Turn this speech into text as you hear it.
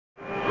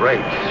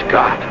Great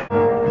Scott.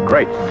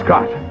 Great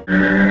Scott.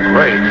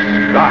 Great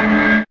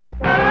Scott.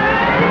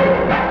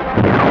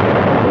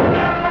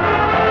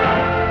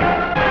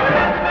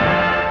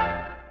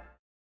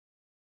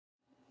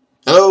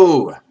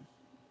 Hello,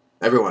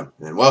 everyone,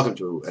 and welcome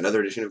to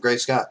another edition of Great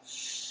Scott.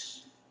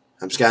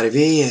 I'm Scotty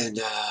V, and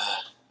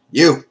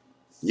you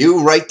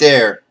right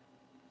there,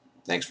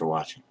 thanks for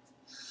watching.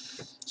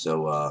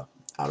 So,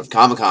 out of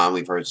Comic-Con,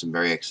 we've heard some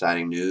very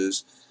exciting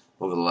news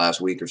over the last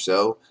week or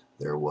so.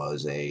 There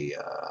was a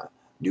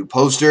new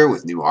poster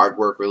with new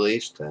artwork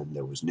released, and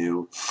there was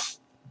new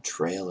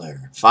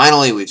trailer.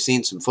 Finally, we've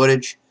seen some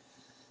footage,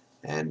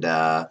 and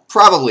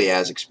probably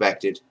as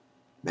expected,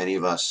 many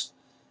of us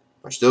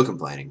are still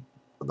complaining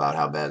about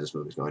how bad this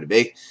movie is going to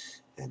be,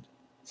 and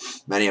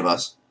many of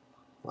us,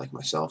 like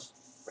myself,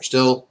 are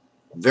still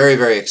very,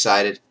 very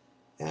excited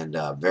and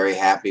very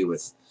happy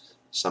with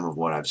some of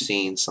what I've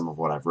seen, some of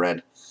what I've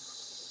read,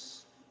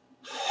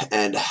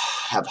 and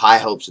have high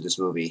hopes that this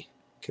movie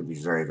could be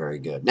very, very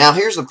good. Now,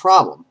 here's the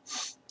problem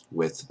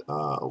with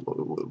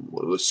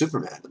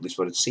Superman, at least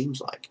what it seems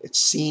like. It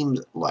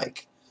seemed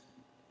like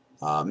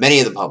many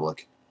of the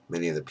public,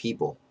 many of the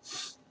people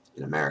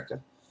in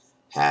America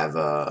have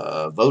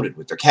voted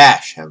with their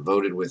cash, have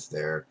voted with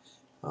their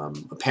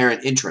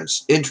apparent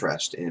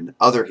interest in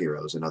other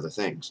heroes and other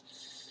things.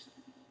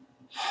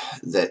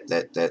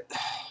 That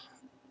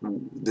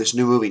this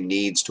new movie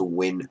needs to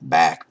win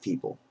back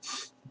people.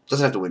 It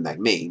doesn't have to win back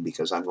me,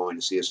 because I'm going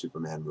to see a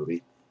Superman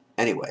movie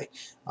anyway.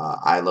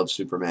 I love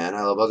Superman.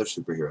 I love other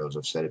superheroes.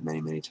 I've said it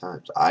many, many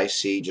times. I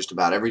see just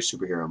about every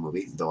superhero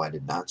movie, though I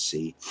did not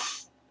see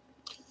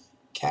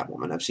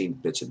Catwoman. I've seen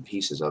bits and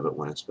pieces of it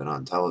when it's been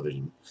on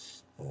television.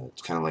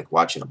 It's kind of like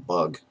watching a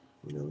bug.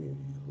 You know, you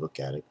look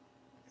at it.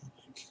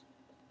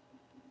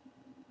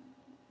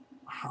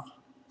 Wow.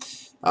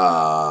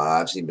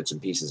 I've seen bits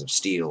and pieces of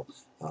Steel,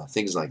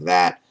 things like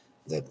that.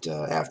 That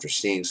after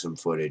seeing some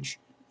footage,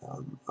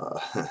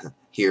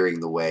 hearing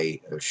the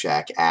way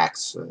Shaq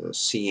acts,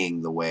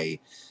 seeing the way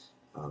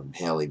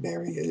Halle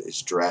Berry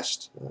is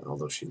dressed,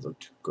 although she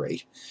looked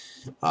great,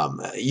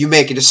 you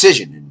make a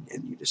decision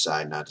and you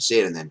decide not to see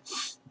it, and then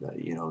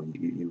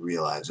you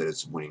realize that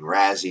it's winning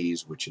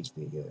Razzies, which is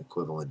the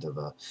equivalent of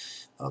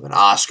an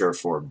Oscar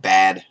for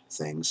bad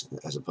things,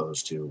 as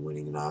opposed to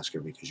winning an Oscar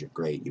because you're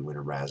great. You win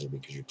a Razzie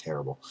because you're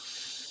terrible.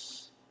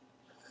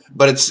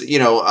 But it's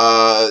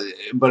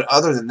but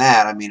other than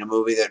that, I mean, a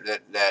movie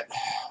that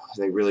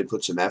they really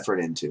put some effort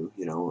into.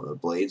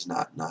 Blade's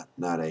not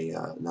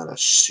a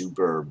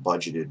super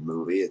budgeted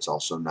movie. It's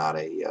also not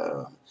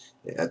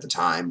at the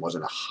time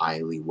wasn't a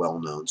highly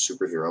well-known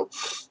superhero,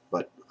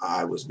 but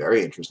I was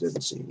very interested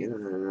in seeing it,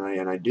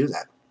 and I do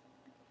that.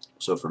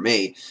 So for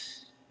me,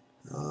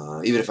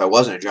 even if I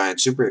wasn't a giant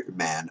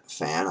Superman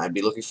fan, I'd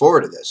be looking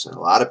forward to this. And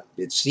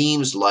it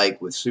seems like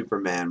with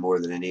Superman more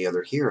than any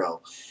other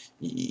hero,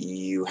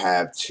 you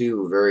have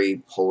two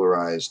very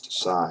polarized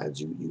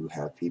sides. You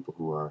have people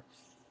who are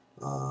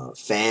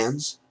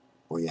fans,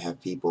 or you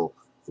have people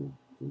who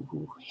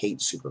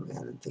hate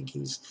Superman and think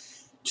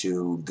he's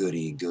too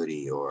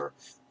goody-goody, or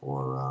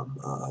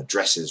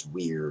dresses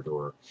weird,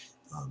 or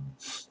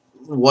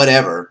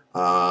whatever.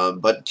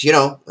 But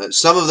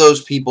some of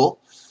those people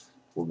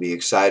will be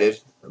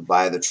excited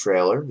by the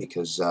trailer,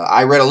 because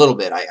I read a little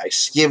bit. I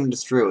skimmed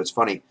through. It's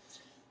funny.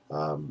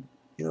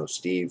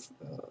 Steve,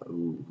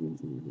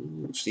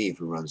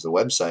 who runs the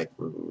website,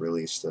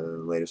 released the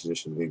latest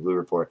edition of the Big Blue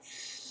Report,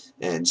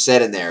 and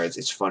said in there,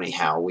 it's funny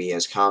how we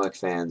as comic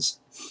fans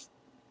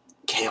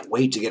can't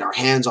wait to get our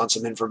hands on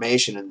some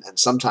information, and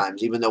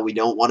sometimes, even though we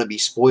don't want to be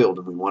spoiled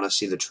and we want to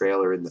see the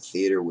trailer in the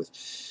theater with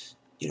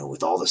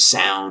all the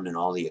sound and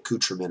all the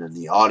accoutrement and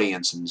the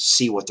audience, and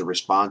see what the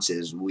response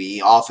is,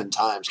 we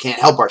oftentimes can't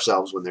help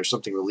ourselves when there's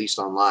something released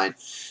online.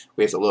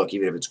 We have to look,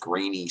 even if it's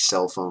grainy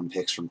cell phone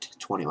pics from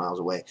 20 miles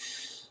away.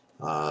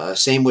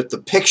 Same with the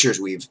pictures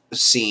we've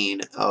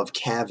seen of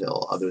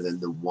Cavill, other than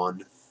the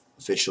one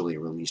officially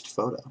released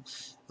photo.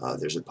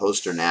 There's a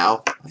poster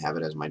now. I have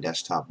it as my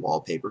desktop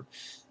wallpaper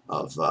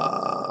of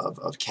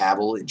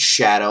Cavill in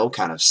shadow,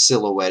 kind of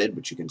silhouetted,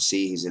 but you can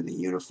see he's in the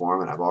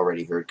uniform, and I've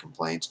already heard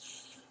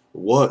complaints.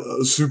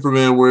 What?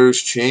 Superman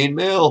wears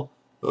chainmail?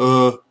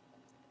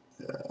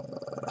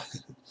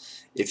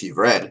 If you've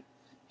read,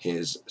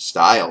 his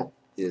style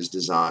is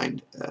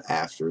designed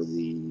after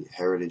the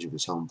heritage of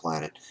his home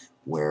planet,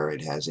 where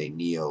it has a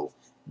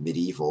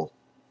neo-medieval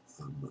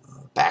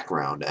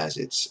background as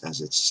its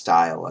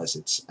style, as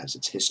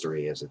its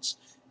history, as its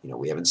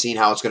we haven't seen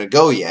how it's going to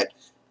go yet,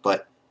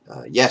 but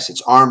yes,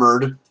 it's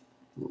armored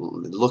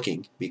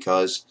looking,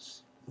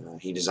 because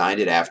he designed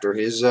it after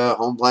his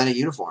home planet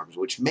uniforms,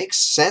 which makes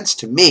sense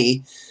to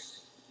me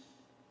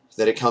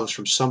that it comes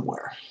from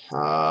somewhere,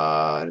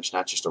 and it's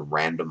not just a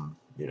random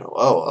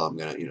I'm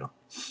gonna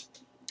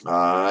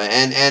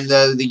and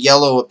the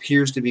yellow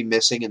appears to be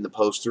missing in the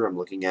poster. I'm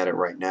looking at it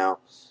right now.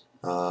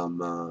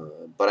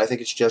 But I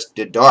think it's just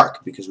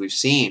dark, because we've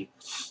seen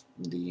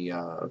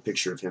the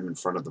picture of him in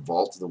front of the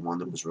vault, the one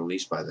that was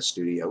released by the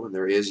studio, and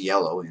there is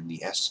yellow in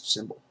the S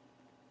symbol.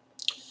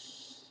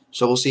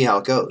 So we'll see how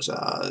it goes.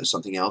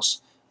 Something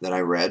else that I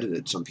read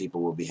that some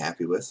people will be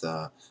happy with.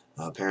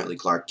 Apparently,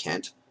 Clark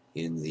Kent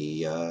in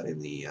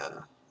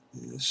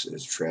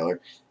this trailer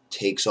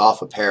takes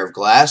off a pair of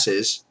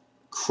glasses,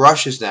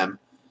 crushes them,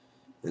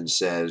 and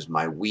says,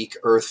 "My weak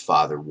Earth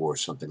father wore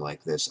something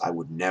like this. I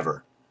would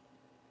never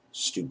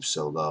stoop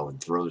so low,"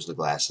 and throws the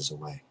glasses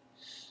away.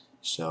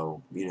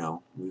 So,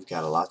 we've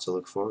got a lot to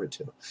look forward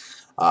to.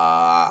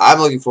 I'm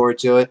looking forward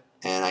to it,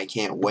 and I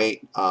can't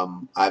wait.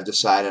 I've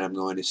decided I'm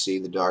going to see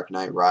The Dark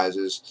Knight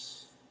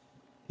Rises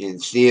in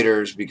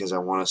theaters because I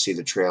want to see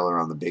the trailer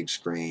on the big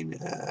screen.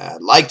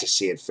 I'd like to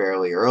see it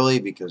fairly early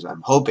because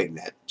I'm hoping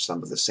that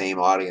some of the same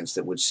audience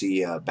that would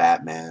see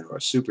Batman or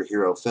a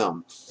superhero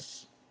film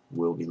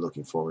will be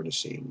looking forward to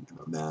seeing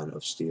Man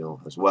of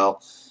Steel as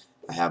well.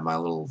 I have my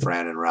little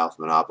Brandon Ralph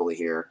Monopoly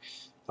here.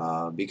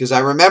 Because I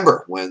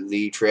remember when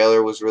the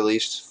trailer was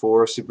released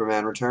for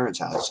Superman Returns,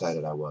 how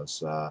excited I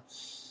was.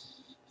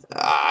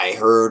 I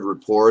heard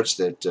reports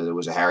that there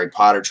was a Harry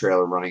Potter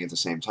trailer running at the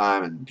same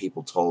time, and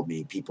people told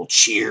me people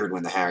cheered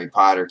when the Harry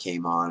Potter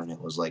came on, and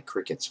it was like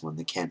crickets when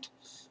the Kent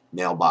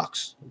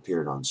mailbox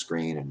appeared on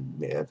screen,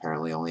 and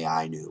apparently only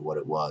I knew what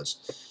it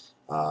was.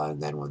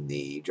 And then when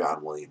the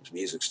John Williams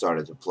music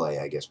started to play,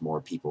 I guess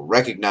more people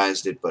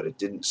recognized it, but it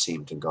didn't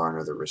seem to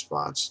garner the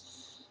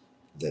response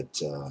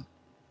that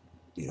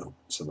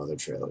some other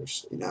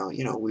trailers.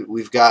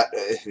 We've got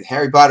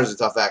Harry Potter's a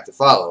tough act to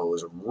follow. It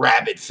was a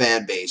rabid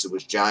fan base. It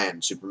was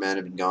giant. Superman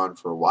had been gone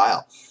for a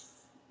while.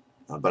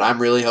 But I'm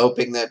really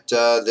hoping that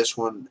this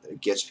one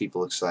gets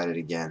people excited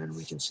again and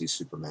we can see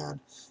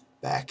Superman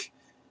back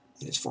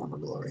in his former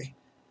glory.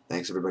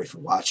 Thanks, everybody, for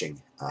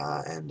watching.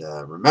 And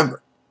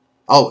remember,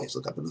 always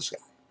look up in the sky.